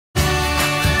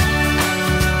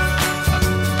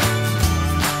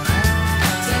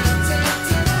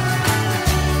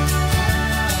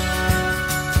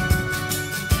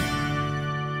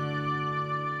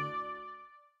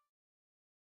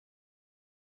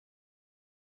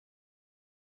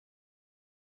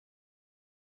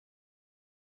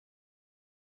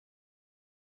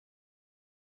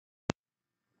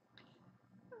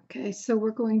Okay, so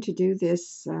we're going to do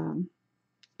this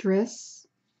dress,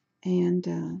 and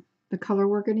the color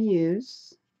we're going to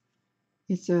use,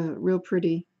 it's a real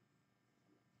pretty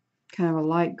kind of a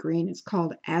light green. It's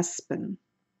called Aspen,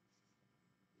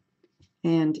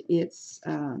 and it's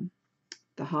the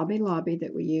Hobby Lobby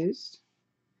that we used,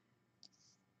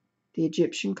 the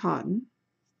Egyptian cotton,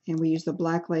 and we use the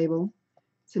black label.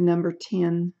 It's a number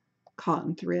 10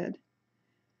 cotton thread.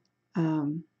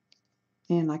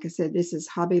 And like I said, this is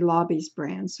Hobby Lobby's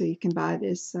brand, so you can buy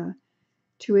this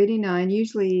 $2.89.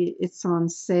 Usually it's on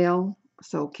sale,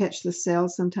 so catch the sale.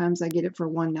 Sometimes I get it for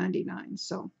 $1.99.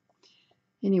 So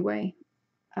anyway,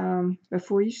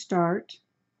 before you start,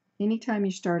 anytime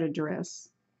you start a dress,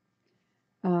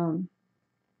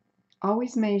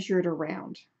 always measure it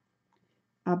around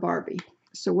a Barbie.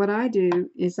 So what I do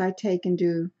is I take and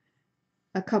do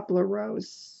a couple of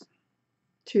rows,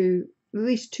 at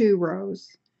least 2 rows.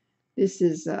 This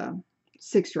is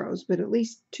 6 rows, but at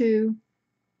least 2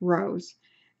 rows.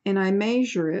 And I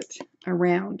measure it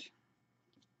around.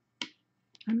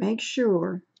 I make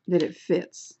sure that it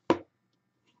fits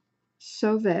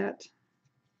so that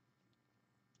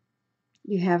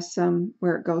you have some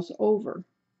where it goes over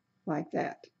like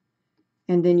that.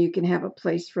 And then you can have a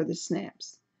place for the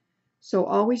snaps. So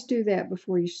always do that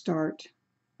before you start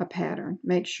a pattern.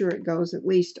 Make sure it goes at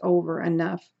least over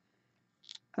enough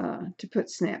to put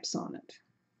snaps on it.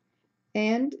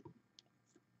 And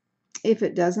if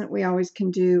it doesn't, we always can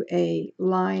do a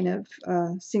line of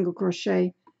single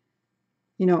crochet,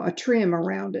 a trim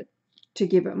around it to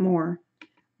give it more.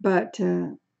 But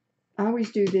I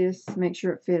always do this, make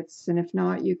sure it fits, and if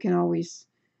not, you can always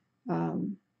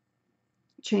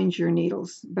change your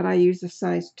needles. But I use a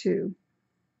size 2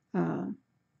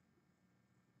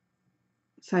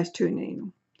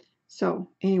 needle. So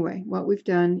anyway, what we've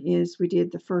done is we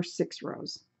did the first 6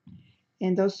 rows.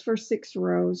 And those first 6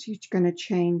 rows, you're going to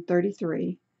chain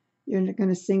 33. You're going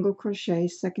to single crochet,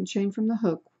 second chain from the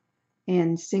hook,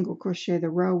 and single crochet the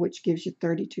row, which gives you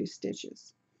 32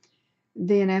 stitches.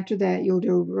 Then after that, you'll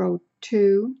do row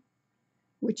 2,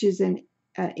 which is an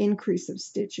increase of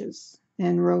stitches,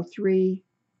 and row 3,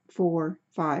 4,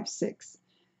 5, 6.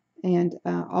 And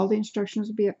all the instructions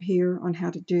will be up here on how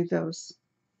to do those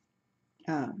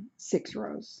 6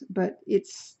 rows. But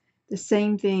it's the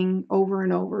same thing over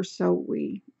and over, so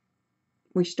we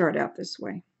start out this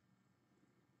way.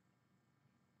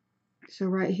 So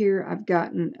right here I've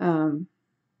gotten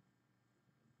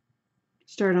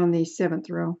started on the 7th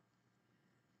row,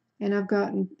 and I've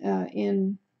gotten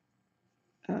in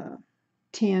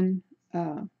 10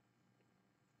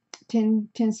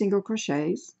 single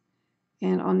crochets,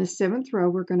 and on the 7th row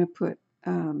we're going to put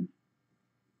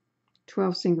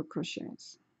 12 single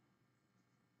crochets.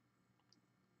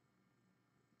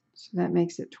 So that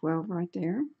makes it 12 right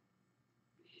there.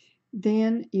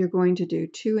 Then you're going to do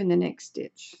 2 in the next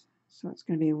stitch. So it's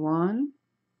going to be 1,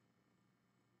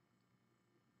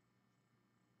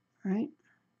 right?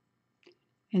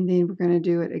 And then we're going to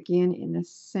do it again in the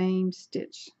same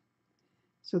stitch.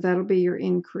 So that'll be your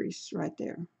increase right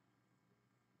there.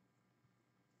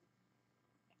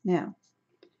 Now,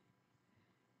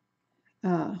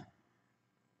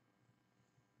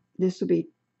 this will be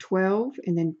 12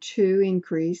 and then 2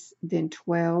 increase, then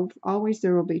 12. Always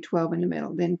there will be 12 in the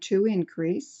middle, then 2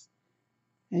 increase,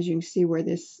 as you can see where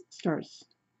this starts,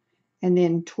 and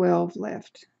then 12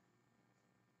 left.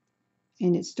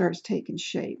 And it starts taking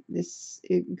shape.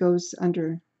 It goes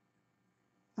under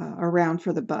around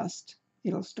for the bust.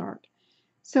 It'll start.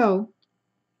 So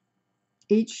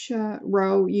each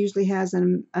row usually has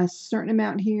a certain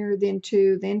amount here, then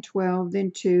 2, then 12,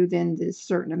 then 2, then this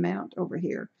certain amount over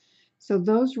here. So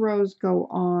those rows go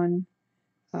on,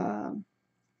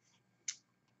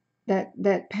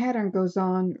 that pattern goes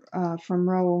on from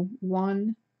row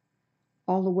 1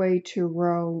 all the way to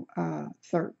row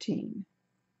 13.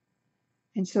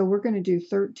 And so we're going to do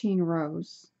 13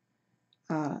 rows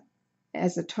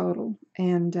as a total.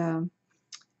 And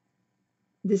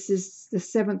this is the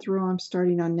 7th row I'm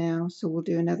starting on now, so we'll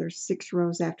do another 6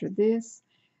 rows after this.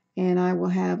 And I will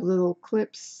have little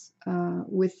clips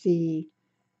with the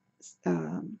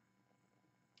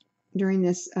during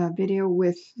this video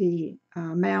with the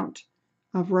amount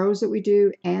of rows that we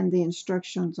do and the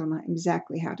instructions on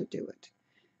exactly how to do it.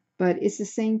 But it's the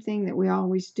same thing that we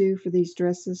always do for these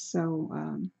dresses, so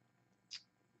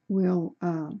we'll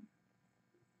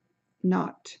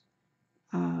not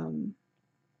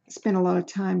spend a lot of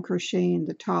time crocheting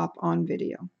the top on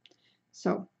video.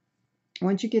 So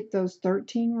once you get those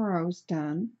 13 rows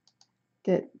done,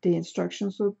 that the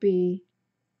instructions will be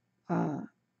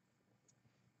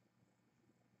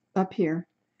up here.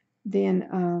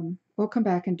 Then we'll come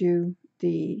back and do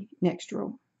the next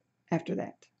row after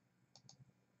that.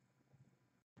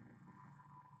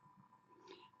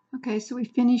 Okay, so we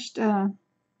finished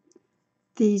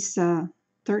these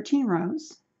 13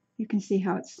 rows. You can see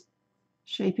how it's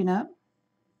shaping up.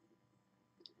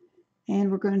 And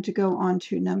we're going to go on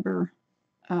to number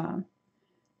row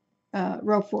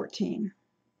 14.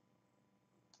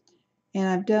 And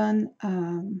I've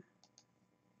done,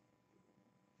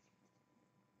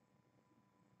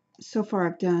 so far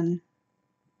I've done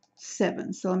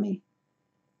 7. So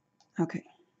okay,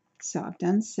 so I've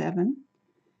done 7.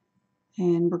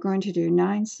 And we're going to do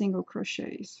 9 single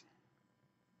crochets.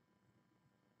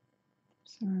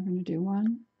 So we're going to do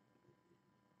 1,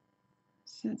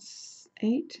 so that's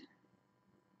 8,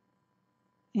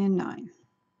 and 9.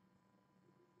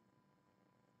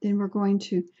 Then we're going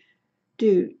to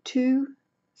do 2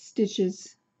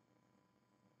 stitches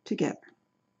together.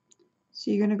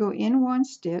 So you're going to go in 1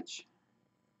 stitch.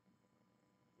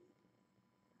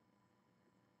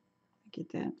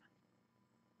 Get that.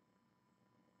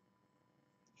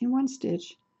 In 1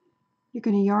 stitch, you're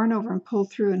going to yarn over and pull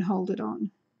through and hold it on.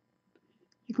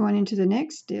 You're going into the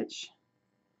next stitch,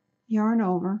 yarn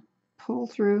over, pull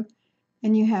through,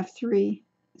 and you have 3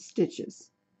 stitches.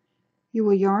 You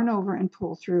will yarn over and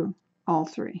pull through all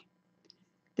 3.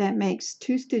 That makes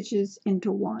 2 stitches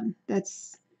into 1.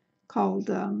 That's called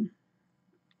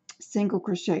single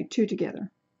crochet, 2 together.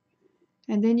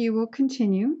 And then you will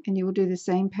continue and you will do the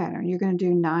same pattern. You're going to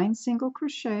do 9 single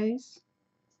crochets.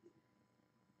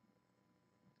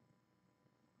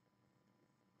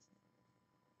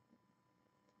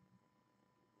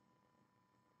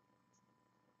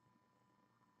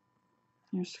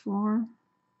 There's 4,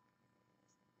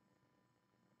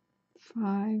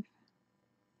 5,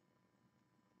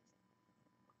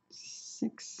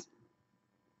 6,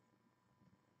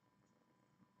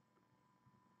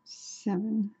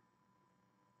 7,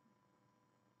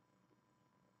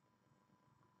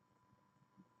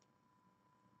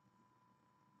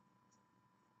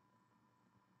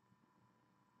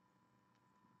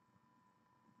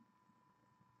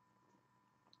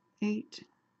 8,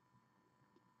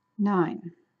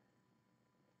 9.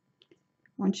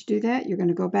 Once you do that, you're going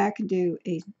to go back and do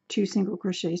 2 single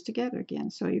crochets together again.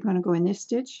 So you're going to go in this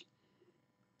stitch,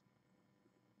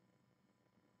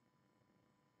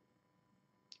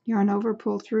 yarn over,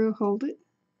 pull through, hold it,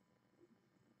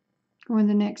 go in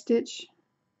the next stitch,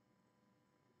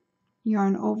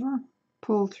 yarn over,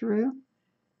 pull through.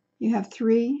 You have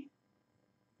 3,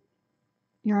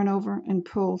 yarn over and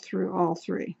pull through all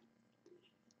 3.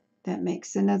 That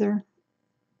makes another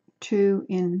 2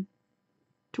 into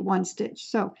 1 stitch.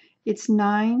 So it's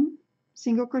 9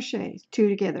 single crochets, 2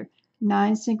 together,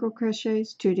 9 single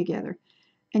crochets, 2 together,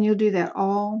 and you'll do that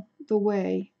all the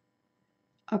way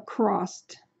across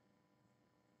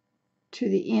to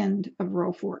the end of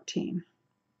row 14.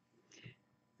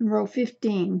 In row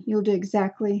 15, you'll do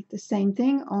exactly the same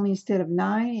thing, only instead of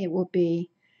 9, it will be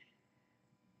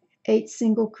 8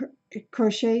 single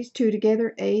crochets, 2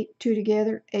 together, 8, 2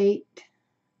 together, 8,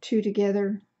 2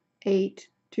 together, 8,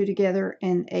 2 together,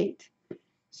 and 8.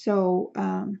 So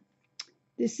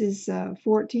this is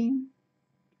 14.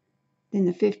 Then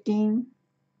the 15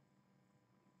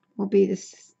 will be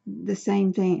the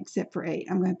same thing except for 8.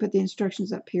 I'm going to put the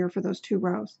instructions up here for those 2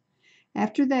 rows.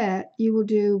 After that, you will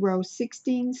do rows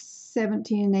 16,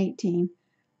 17, and 18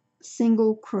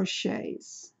 single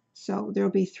crochets. So there will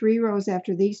be 3 rows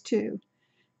after these 2.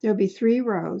 There will be 3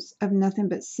 rows of nothing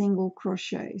but single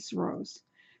crochets rows.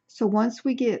 So once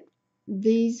we get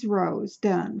these rows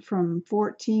done from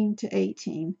 14 to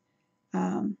 18,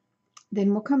 then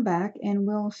we'll come back and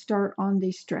we'll start on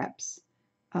these straps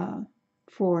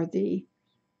for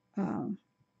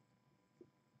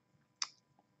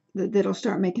that'll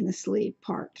start making the sleeve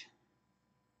part.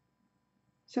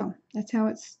 So that's how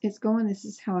it's going. This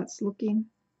is how it's looking.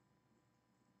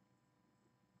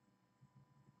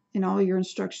 And all your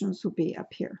instructions will be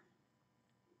up here.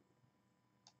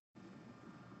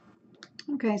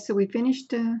 Okay, so we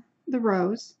finished the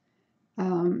rows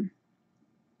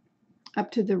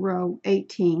up to the row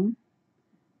 18.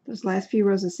 Those last few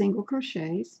rows of single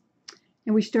crochets.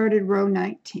 And we started row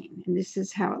 19. And this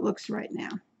is how it looks right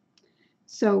now.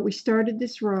 So we started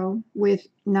this row with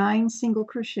 9 single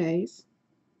crochets.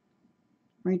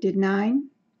 We did 9.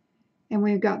 And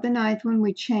we got the 9th one.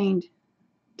 We chained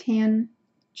 10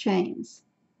 chains.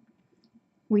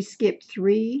 We skipped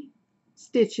 3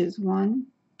 stitches, 1,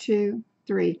 2,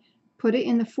 3. Put it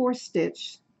in the 4th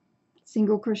stitch,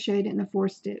 single crocheted in the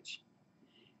 4th stitch.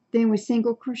 Then we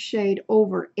single crocheted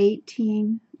over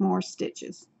 18 more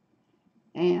stitches.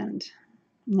 And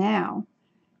now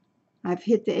I've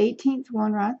hit the 18th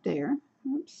one right there.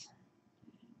 Oops.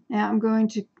 Now I'm going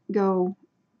to go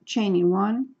chaining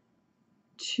 1,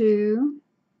 2,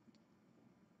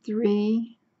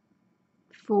 3,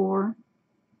 4,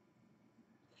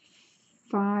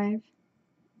 5,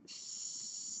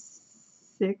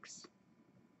 6,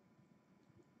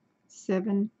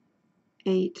 7,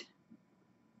 8,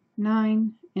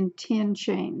 9, and 10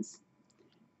 chains.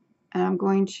 And I'm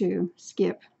going to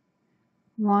skip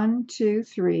 1, 2,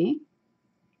 3.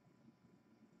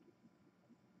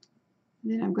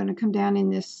 Then I'm going to come down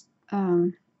in this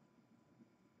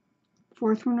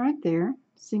fourth one right there,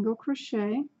 single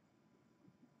crochet.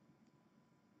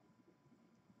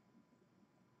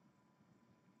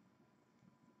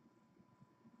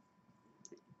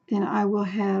 Then I will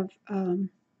have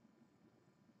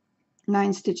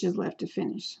 9 stitches left to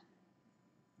finish.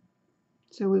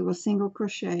 So we will single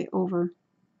crochet over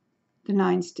the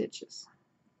 9 stitches.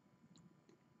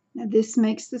 Now this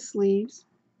makes the sleeves,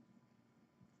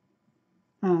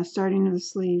 starting of the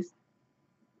sleeves.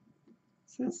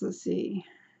 So let's see.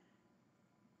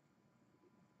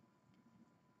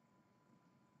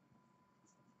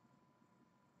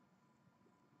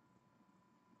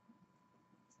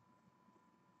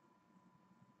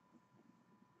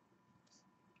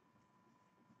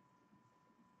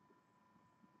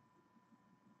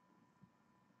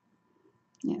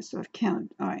 Yeah, so I've counted.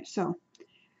 All right, so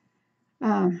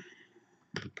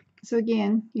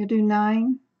again, you'll do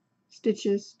 9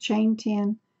 stitches, chain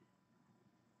 10,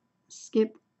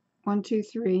 skip 1, 2,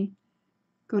 3,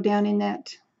 go down in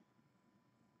that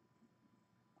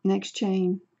next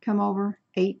chain, come over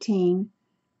 18,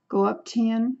 go up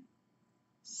 10,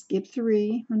 skip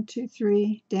 3, 1, 2,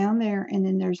 3, down there, and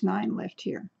then there's 9 left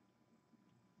here.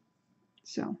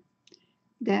 So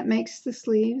that makes the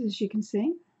sleeves, as you can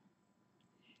see.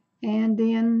 And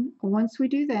then once we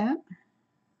do that,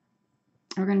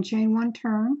 we're going to chain 1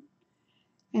 turn,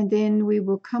 and then we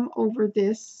will come over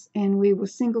this and we will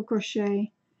single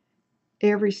crochet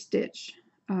every stitch.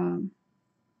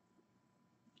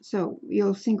 So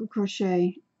you'll single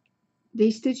crochet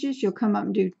these stitches, you'll come up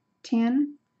and do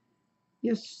 10,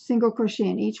 you'll single crochet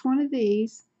in each one of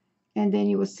these, and then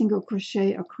you will single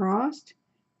crochet across.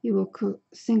 You will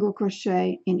single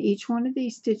crochet in each one of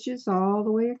these stitches all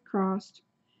the way across,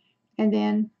 and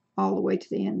then all the way to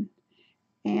the end.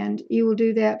 And you will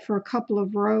do that for a couple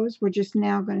of rows. We're just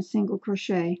now going to single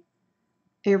crochet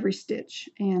every stitch,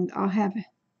 and I'll have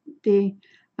the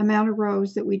amount of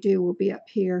rows that we do will be up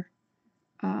here.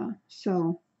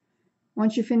 So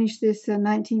once you finish this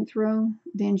 19th row,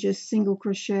 then just single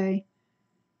crochet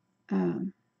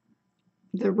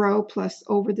the row plus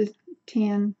over the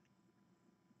 10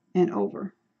 and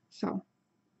over. So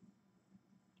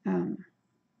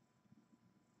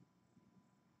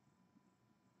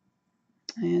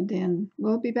and then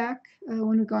we'll be back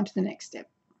when we go on to the next step.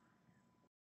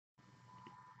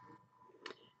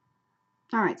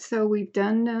 All right, so we've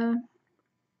done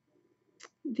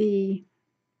the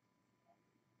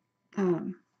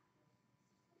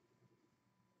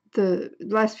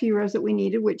last few rows that we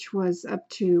needed, which was up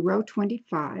to row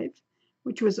 25,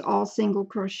 which was all single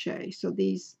crochet. So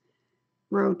these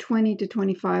row 20 to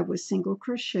 25 was single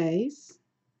crochets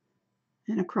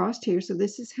and across here. So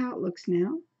this is how it looks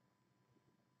now.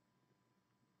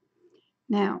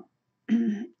 Now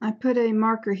I put a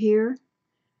marker here.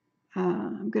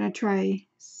 I'm going to try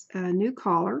a new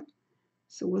collar,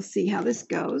 so we'll see how this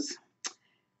goes.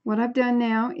 What I've done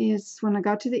now is when I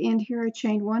got to the end here, I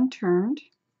chained 1, turned,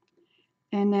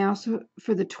 and now so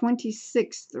for the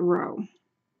 26th row,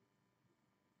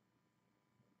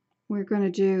 we're going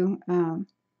to do, well,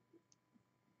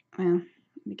 let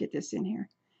me get this in here.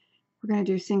 We're going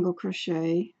to do single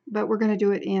crochet, but we're going to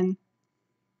do it in,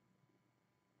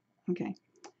 okay,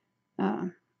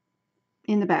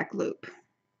 in the back loop.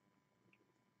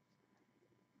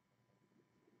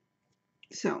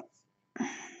 So, let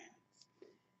me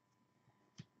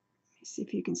see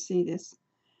if you can see this.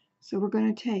 So we're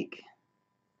going to take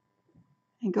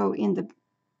and go in the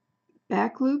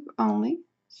back loop only.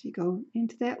 So you go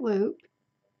into that loop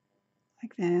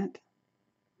like that.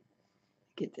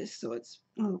 Get this so it's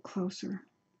a little closer.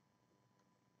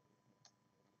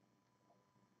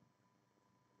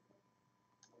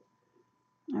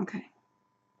 Okay.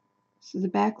 So the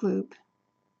back loop,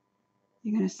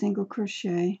 you're going to single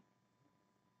crochet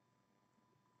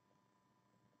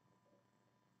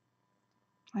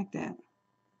like that.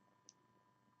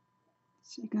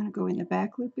 So you're going to go in the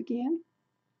back loop again.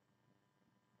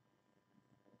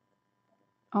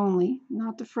 Only,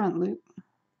 not the front loop.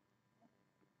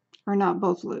 Or not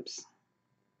both loops.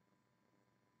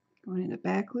 Going in the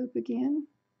back loop again.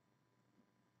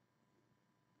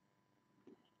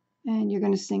 and you're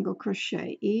going to single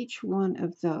crochet each one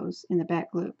of those in the back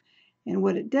loop. And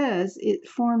what it does, it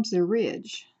forms a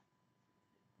ridge.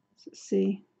 So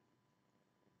see,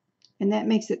 and that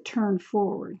makes it turn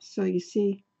forward. So you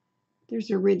see there's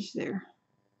a ridge there,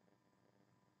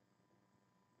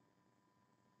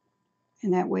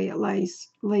 and that way it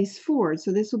lays forward.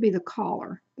 So this will be the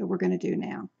collar that we're going to do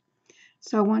now.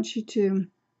 So I want you to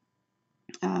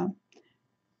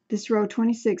this row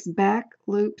 26 back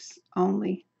loops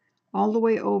only, all the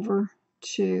way over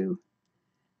to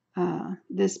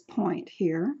this point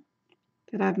here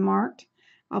that I've marked.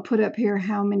 I'll put up here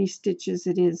how many stitches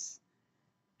it is,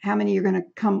 how many you're going to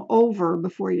come over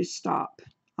before you stop.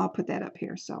 I'll put that up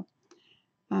here. So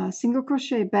single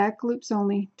crochet back loops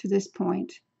only to this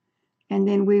point, and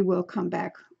then we will come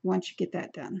back once you get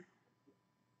that done.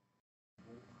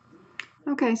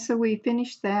 Okay, so we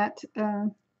finished that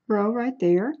row right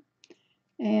there,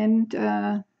 and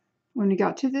when we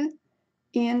got to the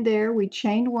end there, we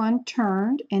chained one,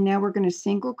 turned, and now we're going to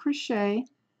single crochet,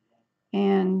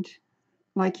 and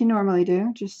like you normally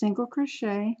do, just single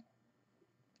crochet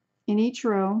in each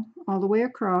row all the way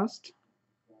across.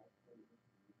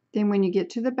 Then when you get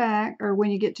to the back, or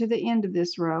when you get to the end of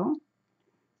this row,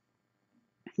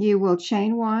 you will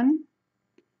chain one,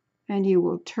 and you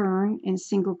will turn and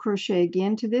single crochet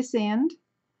again to this end,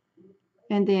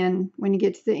 and then when you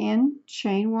get to the end,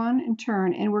 chain one and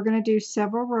turn. And we're going to do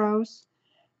several rows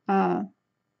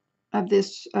of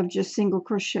just single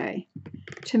crochet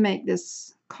to make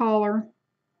this collar.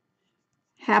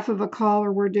 Half of a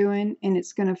collar we're doing, and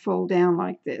it's going to fold down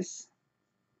like this.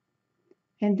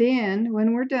 And then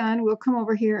when we're done, we'll come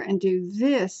over here and do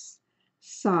this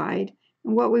side.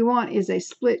 And what we want is a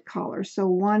split collar. So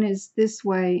one is this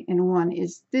way and one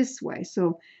is this way.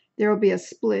 So there will be a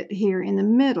split here in the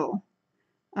middle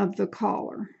of the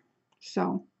collar.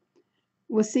 So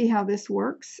we'll see how this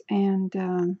works,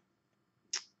 and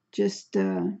just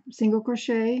single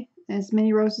crochet as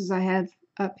many rows as I have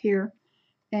up here.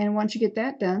 And once you get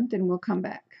that done, then we'll come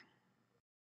back.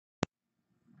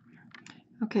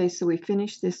 Okay, so we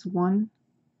finished this one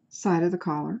side of the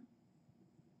collar.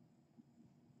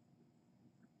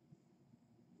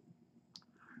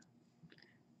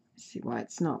 Let's see why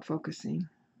it's not focusing.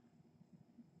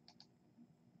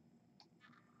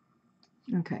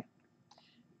 Okay,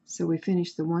 so we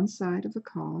finished the one side of the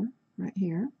collar right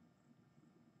here.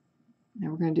 Now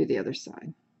we're going to do the other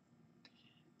side.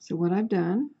 So what I've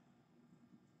done,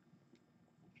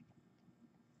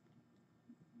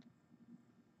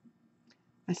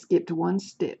 I skipped one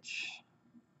stitch.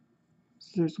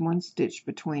 So there's one stitch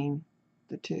between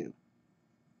the two.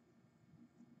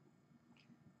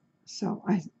 So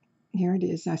here it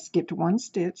is. I skipped one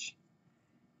stitch,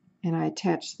 and I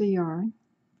attached the yarn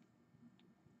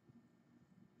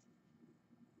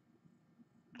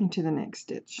into the next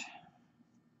stitch.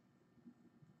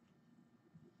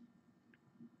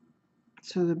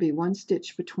 So there'll be one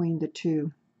stitch between the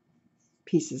two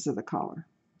pieces of the collar.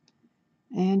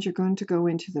 And you're going to go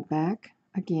into the back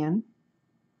again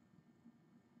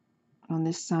on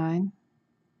this side.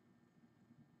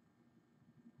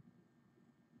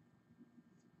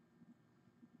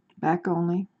 Back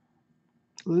only.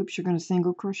 Loops, you're going to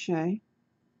single crochet.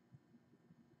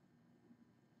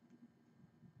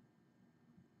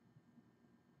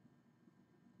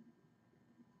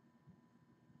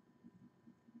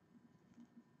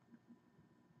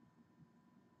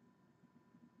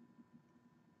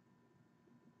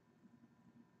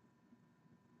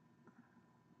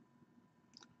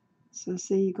 So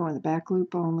see, you go in the back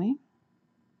loop only,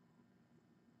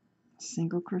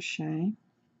 single crochet.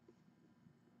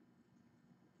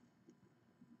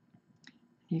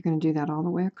 You're going to do that all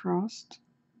the way across,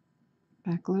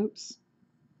 back loops.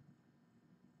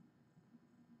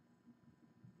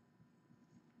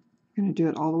 You're going to do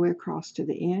it all the way across to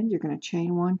the end. You're going to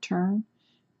chain one, turn.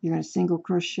 You're going to single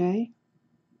crochet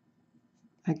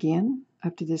again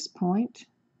up to this point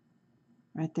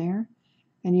right there,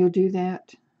 and you'll do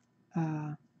that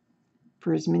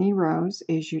for as many rows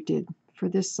as you did for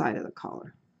this side of the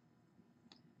collar.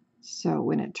 So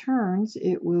when it turns,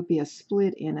 it will be a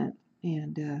split in it,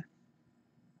 and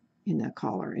in the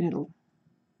collar, and it'll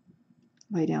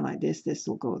lay down like this. This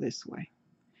will go this way.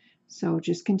 So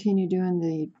just continue doing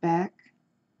the back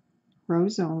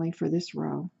rows only for this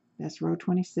row. That's row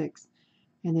 26,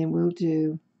 and then we'll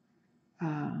do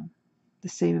the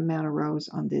same amount of rows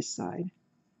on this side.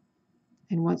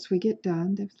 And once we get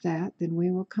done with that, then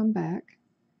we will come back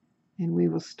and we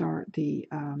will start the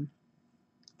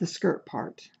skirt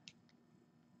part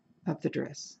of the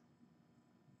dress.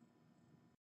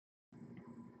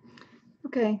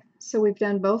 Okay, so we've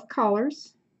done both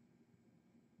collars,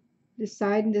 this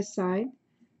side and this side.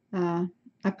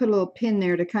 I put a little pin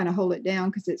there to kind of hold it down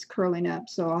because it's curling up,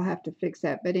 so I'll have to fix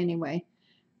that. But anyway,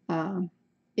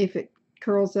 if it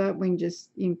curls up, you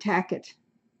can tack it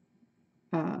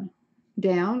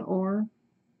down, or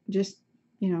just,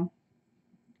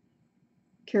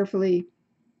 carefully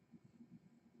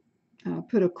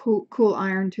put a cool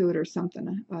iron to it or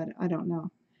something. I don't know.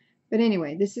 But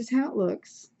anyway, this is how it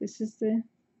looks. This is the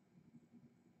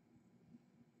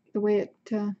way it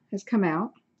has come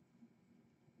out.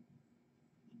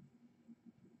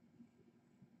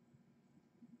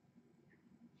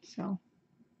 So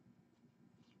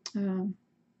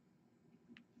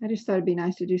I just thought it'd be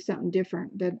nice to do something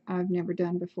different that I've never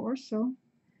done before. So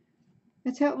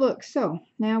that's how it looks. So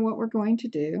now what we're going to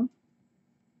do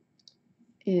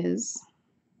is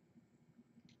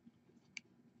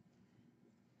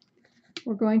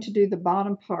we're going to do the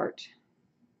bottom part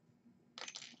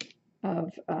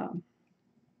of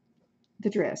the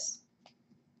dress.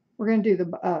 We're going to do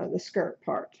the skirt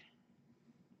part.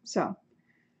 So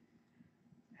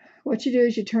what you do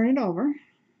is you turn it over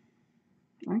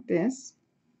like this.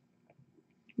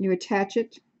 You attach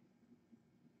it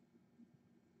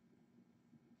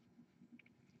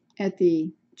at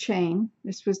the chain.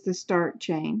 This was the start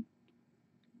chain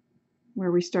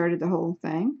where we started the whole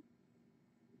thing.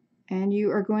 And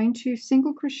you are going to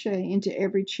single crochet into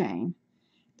every chain.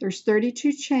 There's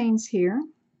 32 chains here.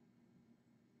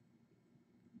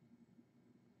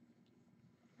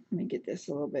 Let me get this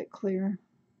a little bit clearer.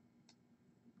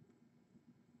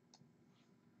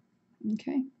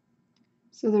 Okay,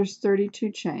 so there's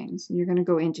 32 chains, and you're going to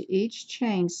go into each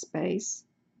chain space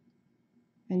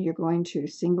and you're going to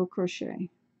single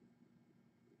crochet.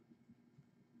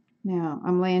 Now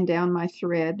I'm laying down my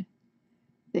thread.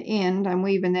 The end, I'm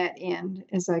weaving that end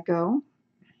as I go.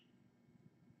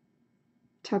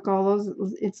 Tuck all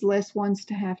those, it's less ones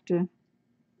to have to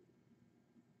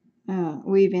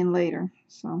weave in later.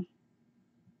 So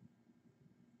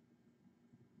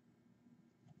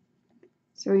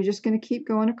you're just going to keep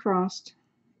going across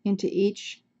into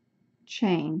each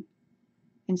chain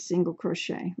and single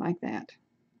crochet like that.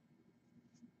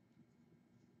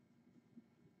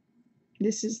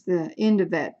 This is the end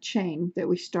of that chain that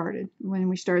we started when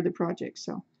we started the project.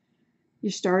 So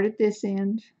you start at this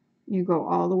end, you go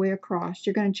all the way across.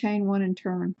 You're going to chain one and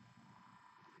turn.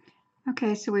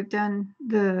 Okay, so we've done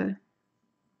the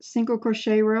single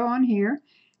crochet row on here,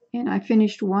 and I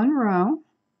finished one row.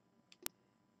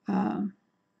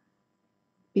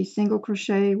 Be single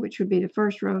crochet, which would be the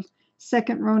first row.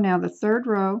 Second row, now the third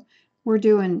row, we're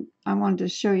doing, I wanted to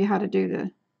show you how to do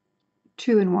the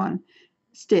 2-in-1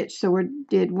 stitch. So we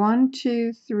did 1,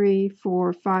 2, 3,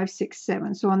 4, 5, 6,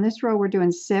 7. So on this row we're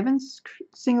doing 7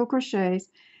 single crochets,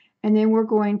 and then we're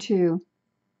going to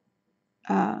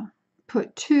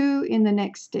put 2 in the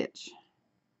next stitch.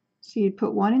 So you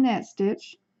put 1 in that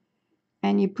stitch,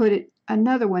 and you put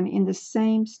another one in the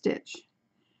same stitch,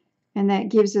 and that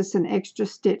gives us an extra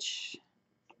stitch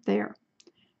there.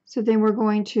 So then we're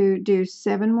going to do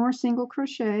 7 more single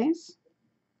crochets.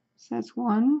 So that's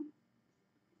 1,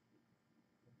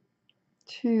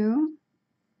 2,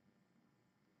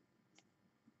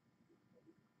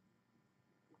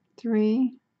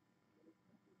 3,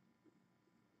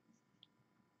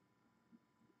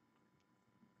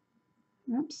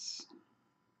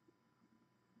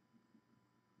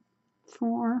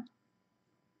 4,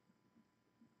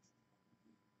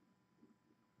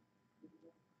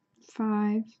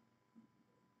 5,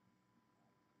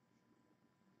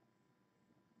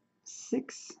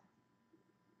 6,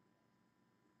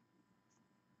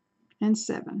 and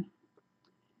 7.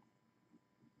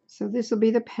 So this will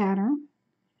be the pattern.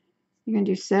 You're going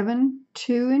to do 7,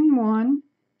 2 in one,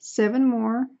 7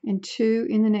 more, and 2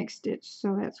 in the next stitch.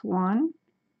 So that's 1,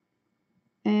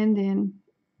 and then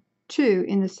 2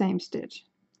 in the same stitch.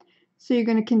 So you're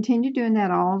going to continue doing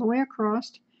that all the way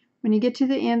across. When you get to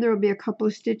the end, there will be a couple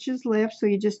of stitches left, so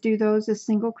you just do those as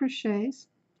single crochets.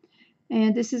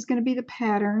 And this is going to be the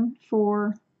pattern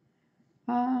for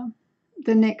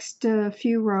the next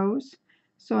few rows.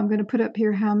 So I'm going to put up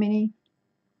here how many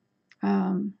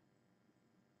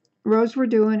rows we're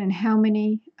doing and how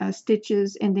many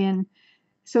stitches, and then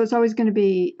so it's always going to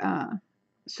be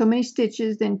so many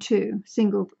stitches, then 2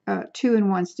 in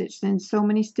one stitch, then so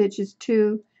many stitches,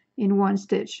 2 in one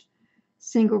stitch,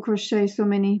 single crochet, so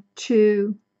many,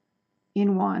 2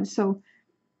 in one. So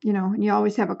and you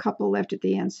always have a couple left at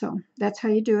the end. So that's how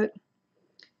you do it.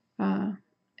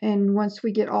 And once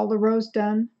we get all the rows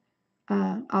done,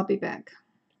 I'll be back.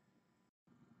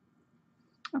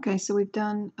 Okay, so we've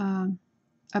done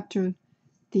up to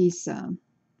these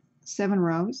 7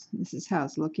 rows. This is how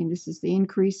it's looking. This is the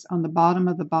increase on the bottom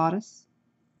of the bodice.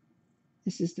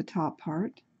 This is the top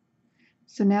part.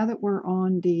 So now that we're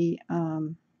on the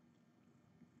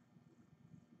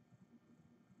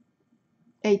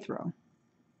 8th row,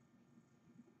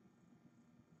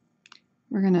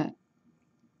 we're going to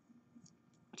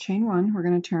chain 1, we're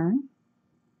going to turn.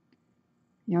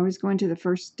 You always go into the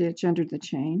first stitch under the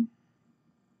chain.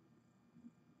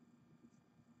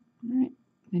 All right,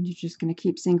 then you're just going to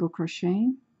keep single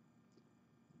crocheting.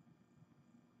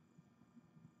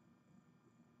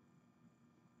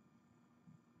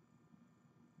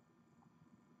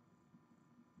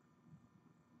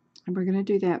 And we're going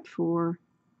to do that for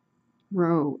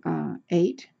row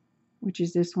 8, which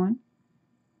is this one,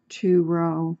 to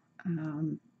row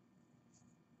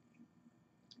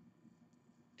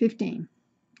 15.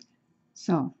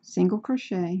 So single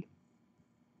crochet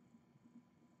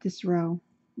this row.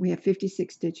 We have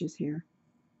 56 stitches here.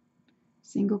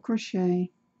 Single crochet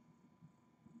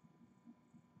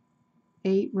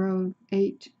 8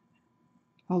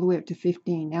 all the way up to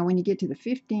 15. Now when you get to the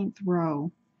 15th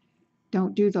row,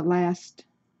 don't do the last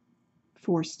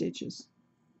 4 stitches.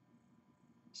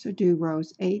 So do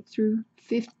rows 8 through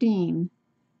 15,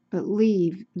 but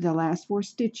leave the last 4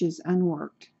 stitches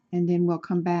unworked, and then we'll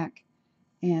come back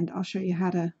and I'll show you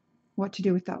what to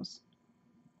do with those.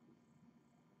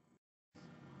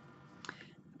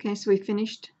 Okay, so we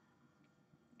finished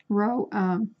row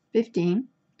 15,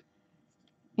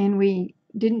 and we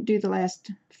didn't do the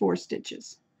last 4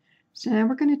 stitches. So now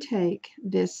we're going to take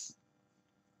this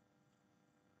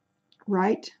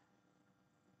right,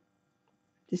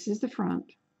 this is the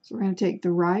front, so we're going to take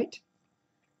the right,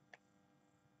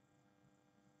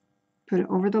 put it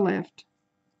over the left,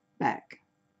 back,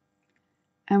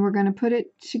 and we're going to put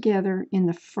it together in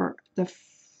the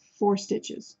 4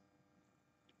 stitches.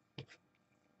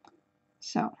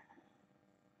 So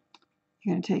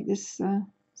you're going to take this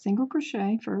single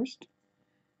crochet first,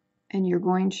 and you're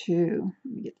going to,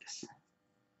 let me get this,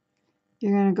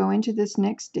 you're going to go into this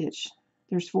next stitch.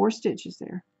 There's 4 stitches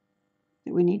there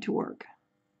that we need to work.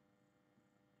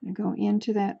 You go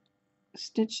into that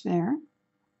stitch there.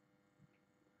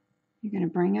 You're going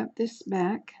to bring up this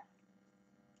back.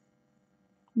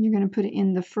 And you're going to put it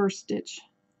in the first stitch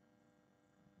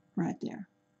right there.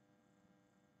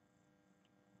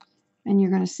 And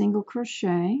you're going to single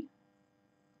crochet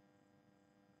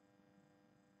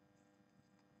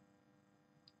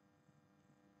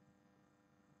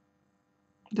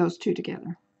those 2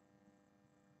 together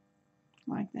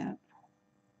like that.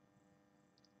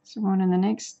 So going in the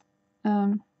next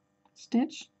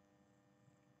stitch,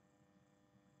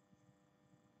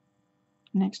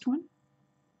 next one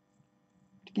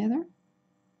together. I'm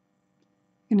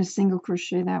going to single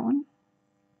crochet that one,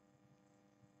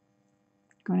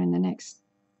 going in the next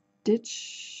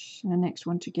stitch and the next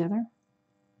one together,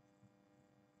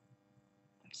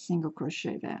 single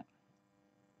crochet that.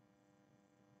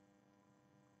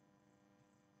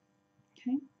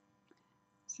 Okay,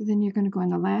 so then you're going to go in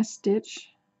the last stitch,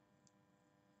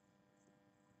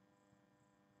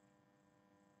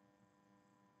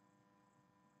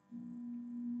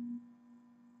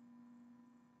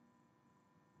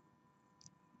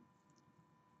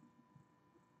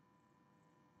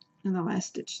 and the last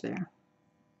stitch there.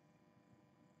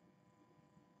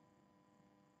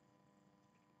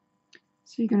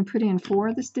 So you're going to put in 4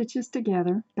 of the stitches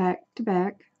together, back to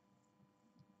back,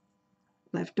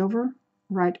 left over,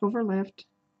 right over left,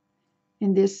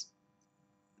 and this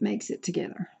makes it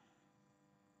together.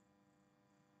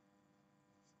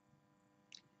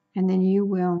 And then you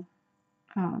will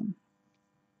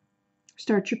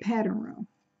start your pattern row.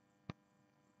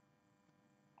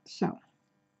 So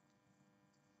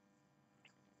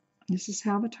this is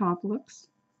how the top looks.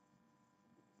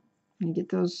 You get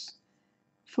those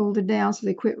folded down so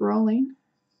they quit rolling.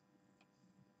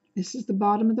 This is the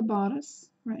bottom of the bodice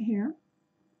right here.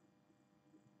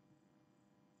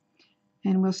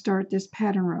 And we'll start this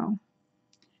pattern row.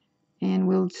 And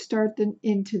we'll start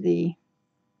into the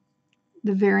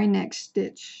very next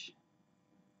stitch.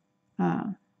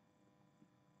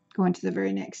 Go into the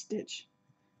very next stitch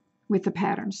with the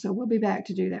pattern. So we'll be back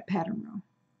to do that pattern row.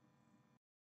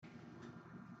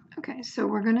 Okay, so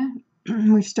we're gonna,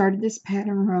 we've started this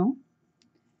pattern row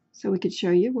so we could show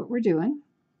you what we're doing.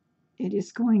 It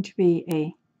is going to be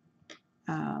a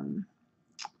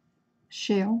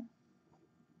shell,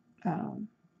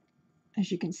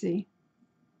 as you can see.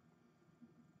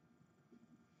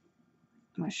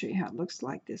 I'm going to show you how it looks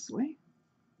like this way.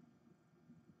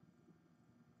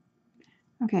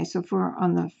 Okay, so for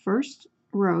on the first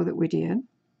row that we did,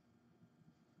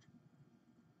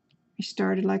 we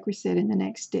started, like we said, in the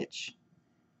next stitch.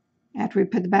 After we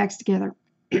put the bags together,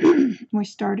 we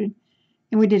started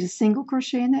and we did a single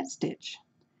crochet in that stitch.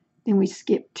 Then we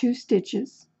skipped 2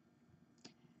 stitches.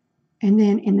 And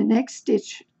then in the next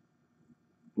stitch,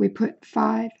 we put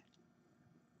 5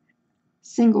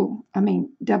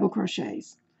 double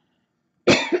crochets.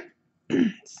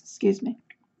 Excuse me.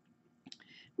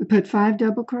 We put 5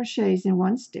 double crochets in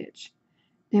one stitch.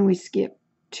 Then we skipped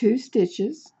 2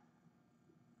 stitches,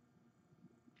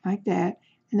 like that.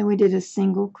 And then we did a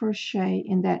single crochet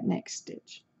in that next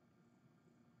stitch.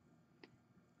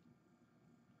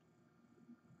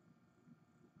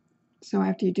 So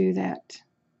after you do that,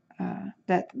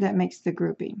 that makes the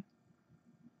grouping.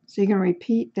 So you're going to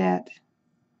repeat that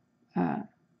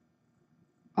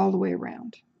all the way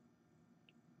around.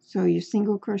 So you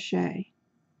single crochet,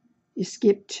 you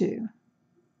skip 2,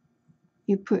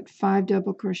 you put 5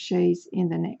 double crochets in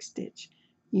the next stitch,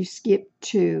 you skip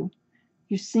 2,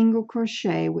 you single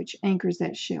crochet, which anchors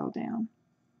that shell down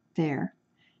there,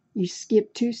 you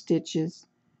skip 2 stitches,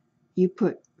 you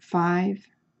put 5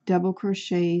 double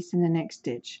crochets in the next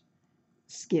stitch,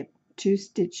 skip 2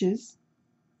 stitches,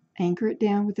 anchor it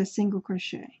down with a single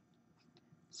crochet.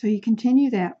 So you continue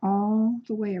that all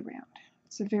the way around.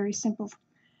 It's a very simple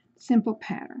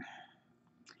pattern.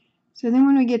 So then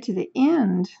when we get to the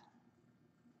end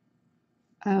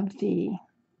of the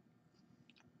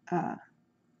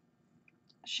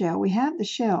shell, we have the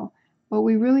shell, but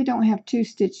we really don't have 2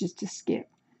 stitches to skip.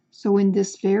 So in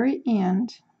this very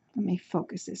end, let me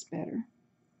focus this better.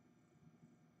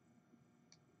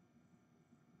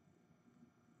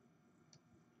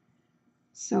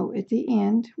 So at the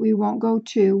end, we won't go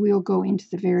 2, we'll go into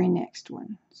the very next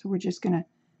one. So we're just going to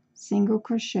single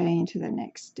crochet into the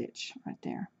next stitch right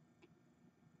there.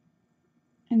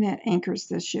 And that anchors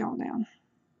the shell down.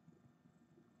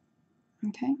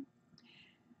 Okay.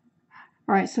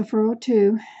 All right, so for row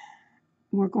 2,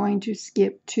 we're going to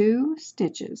skip 2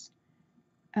 stitches.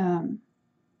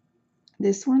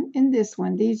 This one and this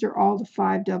one, these are all the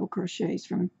 5 double crochets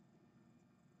from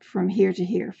here to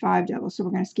here, 5 doubles. So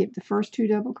we're going to skip the first 2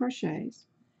 double crochets,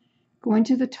 go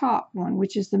into the top one,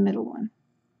 which is the middle one,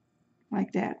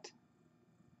 like that.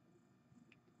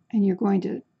 And you're going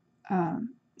to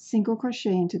single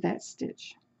crochet into that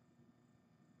stitch.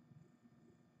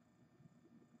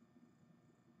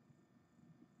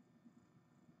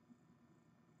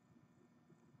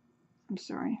 I'm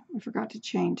sorry, I forgot to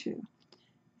chain 2.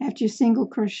 After you single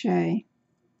crochet,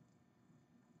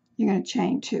 you're going to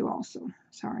chain 2 also.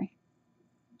 Sorry.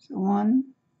 So 1,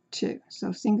 2.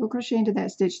 So single crochet into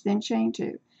that stitch, then chain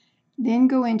 2. Then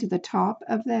go into the top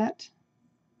of that.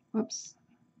 Whoops.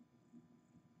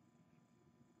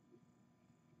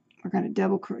 We're going to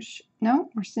double crochet. No,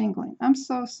 we're singling. I'm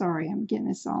so sorry. I'm getting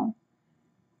this all.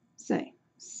 Say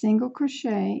single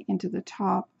crochet into the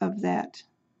top of that,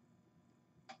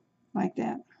 like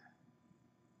that.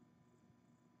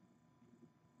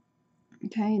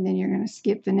 Okay, and then you're going to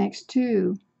skip the next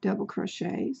 2 double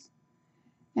crochets.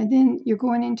 And then you're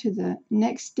going into the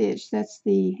next stitch. That's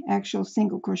the actual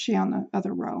single crochet on the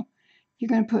other row. You're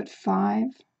going to put 5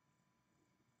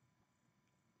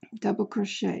 double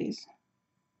crochets.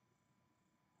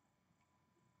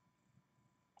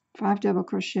 5 double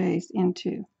crochets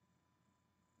into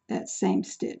that same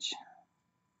stitch.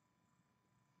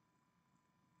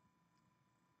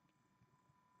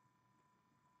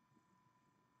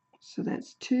 So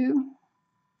that's 2.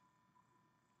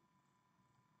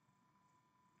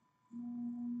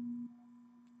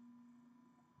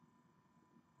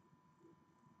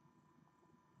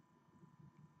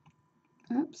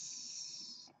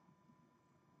 Oops.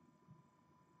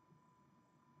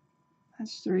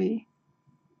 That's 3.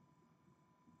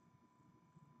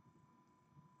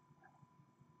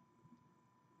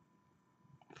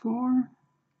 4.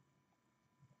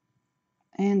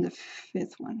 And the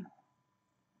 5th one.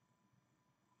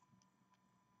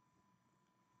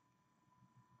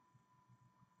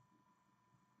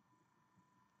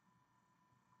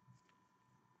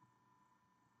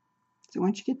 So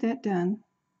once you get that done,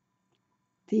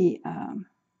 the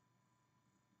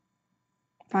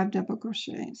 5 double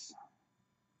crochets,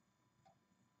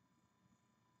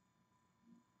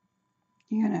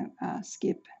 you're going to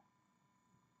skip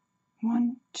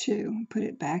 1, 2, put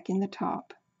it back in the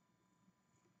top,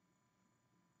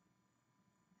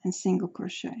 and single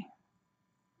crochet.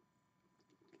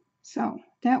 So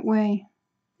that way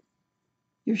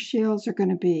your shells are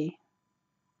going to be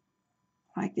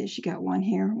like this. You got 1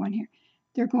 here, 1 here.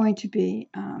 They're going to be,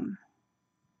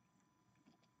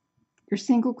 your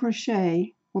single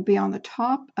crochet will be on the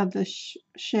top of the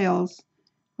shells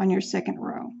on your second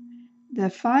row. the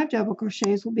 5 double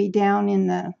crochets will be down in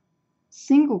the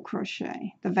single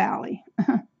crochet, the valley.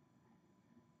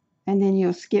 And then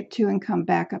you'll skip 2 and come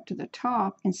back up to the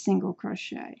top and single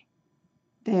crochet.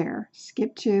 There,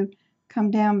 skip 2,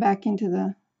 come down back into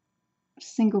the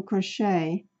single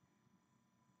crochet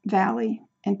valley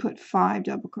and put 5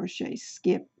 double crochets.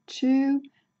 Skip 2,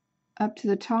 up to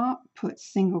the top, put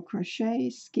single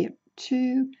crochet, skip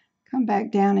 2, come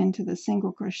back down into the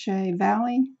single crochet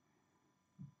valley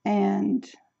and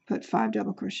put 5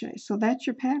 double crochets. So that's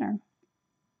your pattern.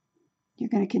 You're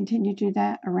going to continue to do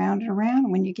that around and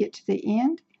around. When you get to the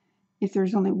end, if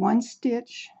there's only 1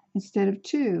 stitch instead of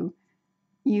 2,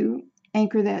 you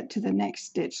anchor that to the next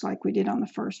stitch like we did on the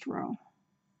first row.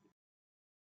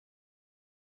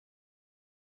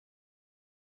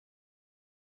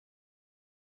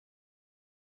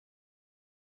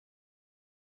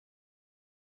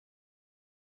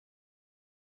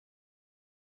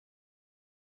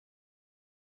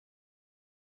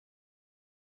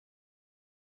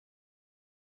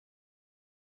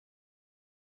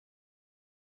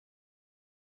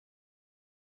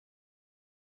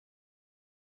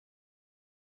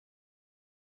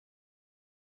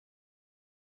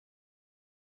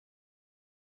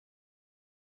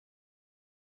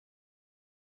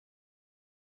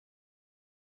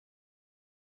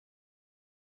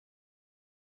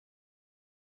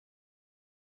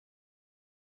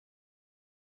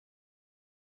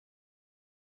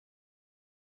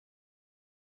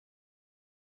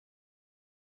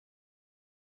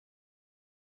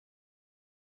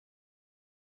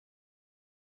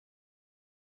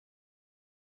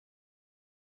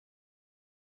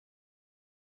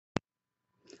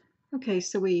 Okay,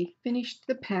 so we finished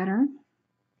the pattern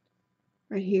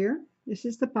right here. This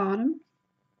is the bottom,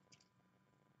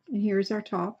 and here's our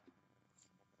top.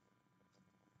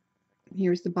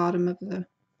 Here's the bottom of the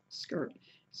skirt.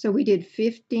 So we did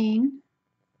 15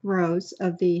 rows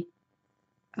of the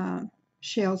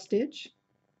shell stitch,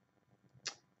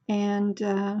 and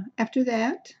after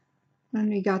that, when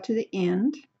we got to the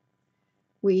end,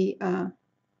 we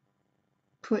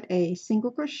put a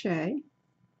single crochet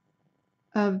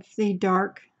of the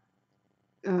dark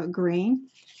green.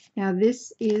 Now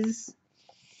this is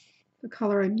the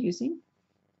color I'm using,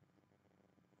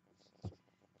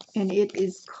 and it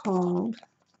is called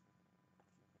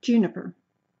Juniper.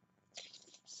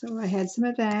 So I had some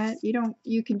of that.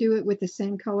 You can do it with the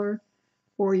same color,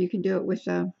 or you can do it with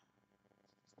a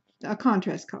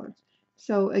contrast color.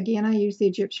 So again, I use the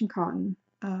Egyptian cotton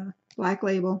black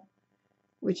label,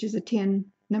 which is a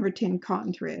number 10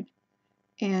 cotton thread.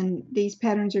 And these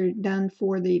patterns are done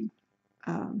for the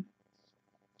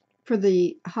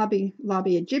Hobby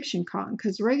Lobby Egyptian cotton,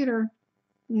 because regular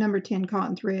number 10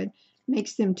 cotton thread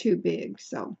makes them too big.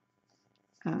 So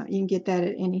you can get that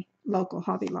at any local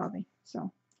Hobby Lobby.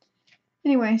 So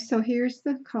anyway, so here's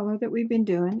the color that we've been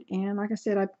doing, and like I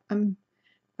said,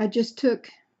 I just took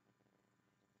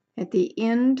at the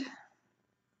end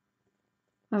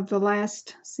of the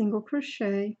last single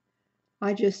crochet,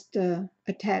 I just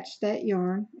attached that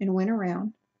yarn and went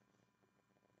around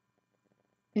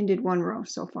and did 1 row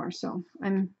so far. So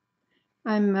I'm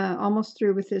almost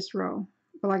through with this row.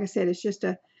 But like I said, it's just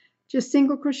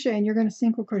single crochet, and you're going to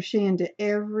single crochet into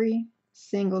every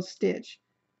single stitch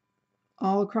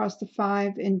all across the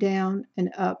 5 and down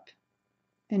and up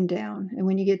and down. And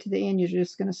when you get to the end, you're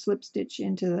just going to slip stitch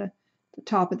into the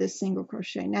top of this single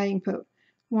crochet. Now you can put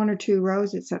 1 or 2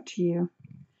 rows, it's up to you.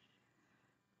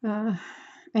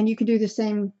 And you can do the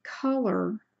same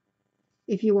color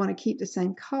if you want to keep the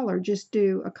same color. Just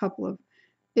do a couple of,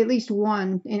 at least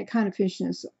 1, and it kind of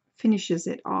finishes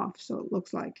it off, so it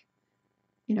looks like,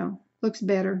 looks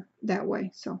better that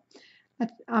way. So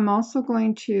I'm also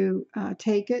going to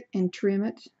take it and trim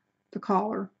it, the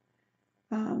collar.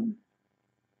 I'm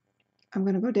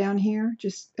going to go down here,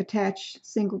 just attach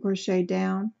single crochet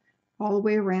down all the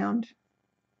way around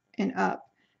and up,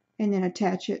 and then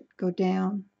attach it, go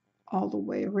down all the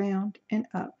way around and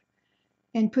up,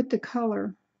 and put the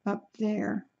color up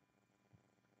there.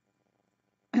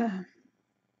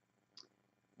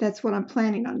 That's what I'm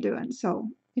planning on doing. So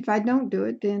if I don't do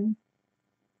it, then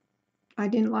I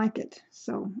didn't like it.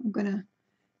 So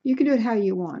you can do it how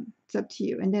you want. It's up to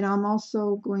you. And then I'm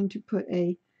also going to put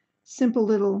a simple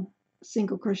little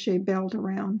single crochet belt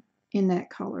around in that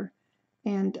color.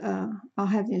 And I'll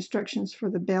have the instructions for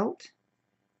the belt.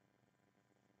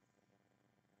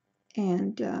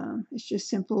 And it's just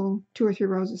simple 2 or 3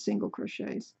 rows of single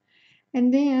crochets.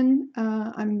 And then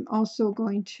I'm also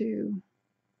going to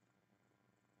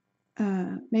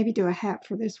maybe do a hat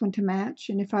for this one to match.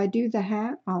 And if I do the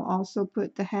hat, I'll also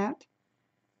put the hat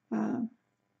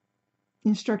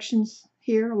instructions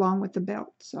here along with the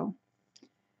belt. So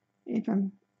if I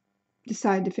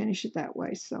decide to finish it that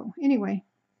way. So anyway,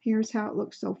 here's how it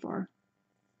looks so far.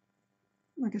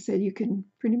 Like I said, you can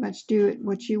pretty much do it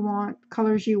what you want,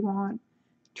 colors you want,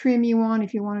 trim you want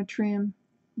if you want to trim,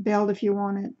 belt if you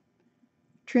want it,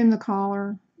 trim the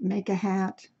collar, make a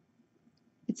hat.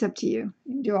 It's up to you.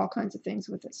 You can do all kinds of things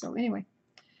with it. So anyway,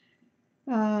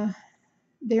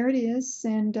 there it is,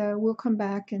 and we'll come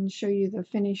back and show you the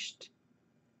finished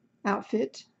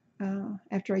outfit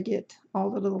after I get all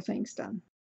the little things done.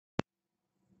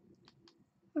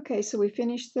 Okay, so we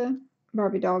finished the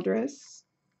Barbie doll dress,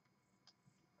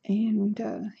 and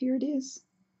here it is.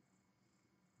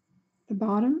 The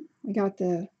bottom, we got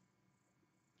the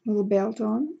little belt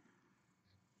on.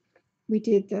 We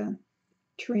did the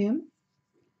trim,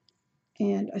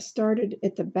 and I started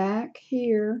at the back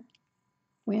here,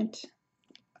 went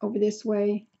over this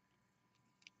way,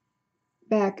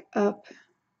 back up,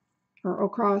 or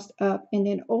across, up, and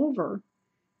then over,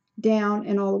 down,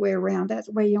 and all the way around. That's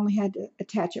the way you only had to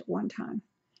attach it one time.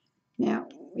 Now,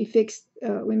 we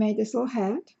made this little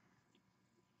hat,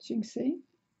 as you can see.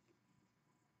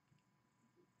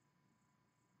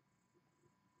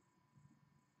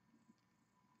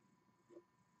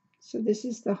 So this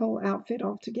is the whole outfit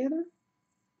all together.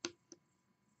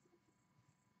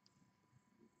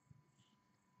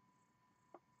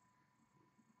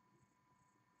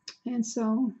 And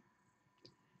so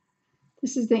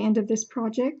this is the end of this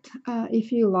project.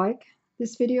 If you like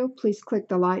this video, please click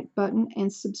the like button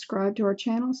and subscribe to our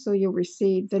channel so you'll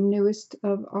receive the newest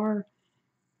of our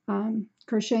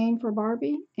crocheting for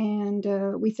Barbie. And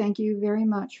we thank you very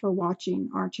much for watching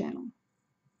our channel.